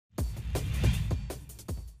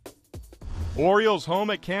Orioles home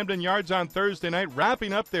at Camden Yards on Thursday night,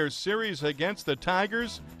 wrapping up their series against the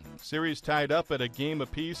Tigers. Series tied up at a game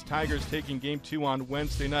apiece. Tigers taking game 2 on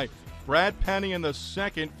Wednesday night. Brad Penny in the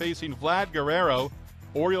second facing Vlad Guerrero.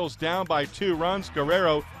 Orioles down by 2 runs.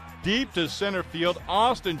 Guerrero deep to center field.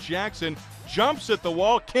 Austin Jackson jumps at the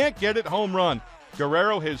wall, can't get it, home run.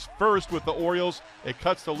 Guerrero his first with the Orioles. It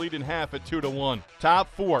cuts the lead in half at 2-1.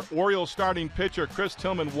 Top 4, Orioles starting pitcher Chris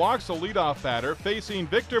Tillman walks the leadoff batter, facing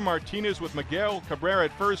Victor Martinez with Miguel Cabrera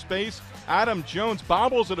at first base. Adam Jones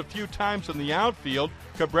bobbles it a few times in the outfield.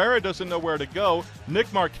 Cabrera doesn't know where to go. Nick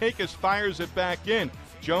Markakis fires it back in.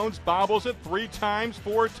 Jones bobbles it 3 times,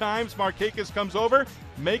 4 times. Markakis comes over,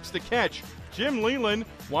 makes the catch. Jim Leland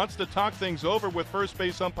wants to talk things over with first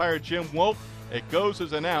base umpire Jim Wolf. It goes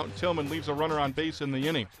as an out, and Tillman leaves a runner on base in the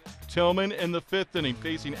inning. Tillman in the 5th inning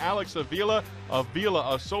facing Alex Avila.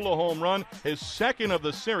 Avila, a solo home run, his second of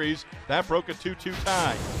the series. That broke a 2-2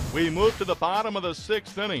 tie. We move to the bottom of the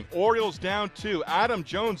 6th inning. Orioles down 2. Adam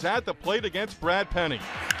Jones at the plate against Brad Penny.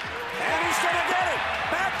 And he's going to get it.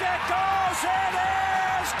 Back it goes. It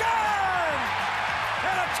is gone.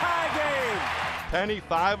 And a tie game. Penny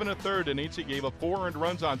 5 1/3 innings. He gave up 4 earned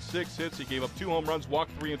runs on 6 hits. He gave up 2 home runs,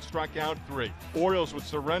 walked 3, and struck out 3. Orioles would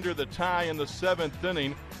surrender the tie in the 7th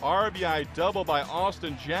inning. RBI double by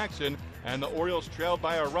Austin Jackson, and the Orioles trailed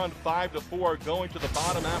by a run 5-4 going to the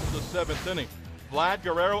bottom half of the 7th inning. Vlad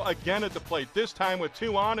Guerrero again at the plate, this time with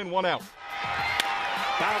 2 on and 1 out.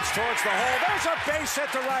 Bounce towards the hole. There's a base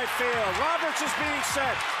hit to right field. Roberts is being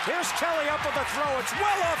set. Here's Kelly up with a throw. It's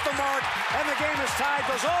well off the mark, and the game is tied.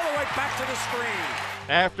 Goes all the way back to the screen.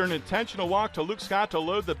 After an intentional walk to Luke Scott to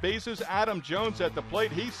load the bases, Adam Jones at the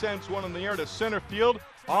plate. He sends one in the air to center field.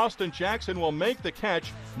 Austin Jackson will make the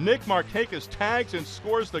catch. Nick Markakis tags and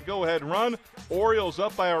scores the go-ahead run. Orioles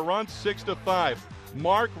up by a run, 6-5.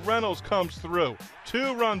 Mark Reynolds comes through.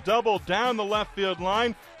 2-run double down the left field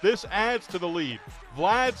line. This adds to the lead.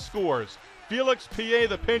 Vlad scores. Felix P.A.,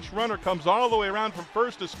 the pinch runner, comes all the way around from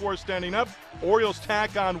first to score standing up. Orioles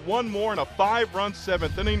tack on 1 more in a 5-run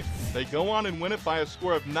 7th inning. They go on and win it by a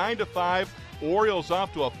score of 9-5. Orioles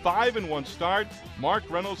off to a 5-1 start. Mark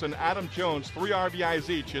Reynolds and Adam Jones, 3 RBIs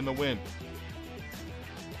each in the win.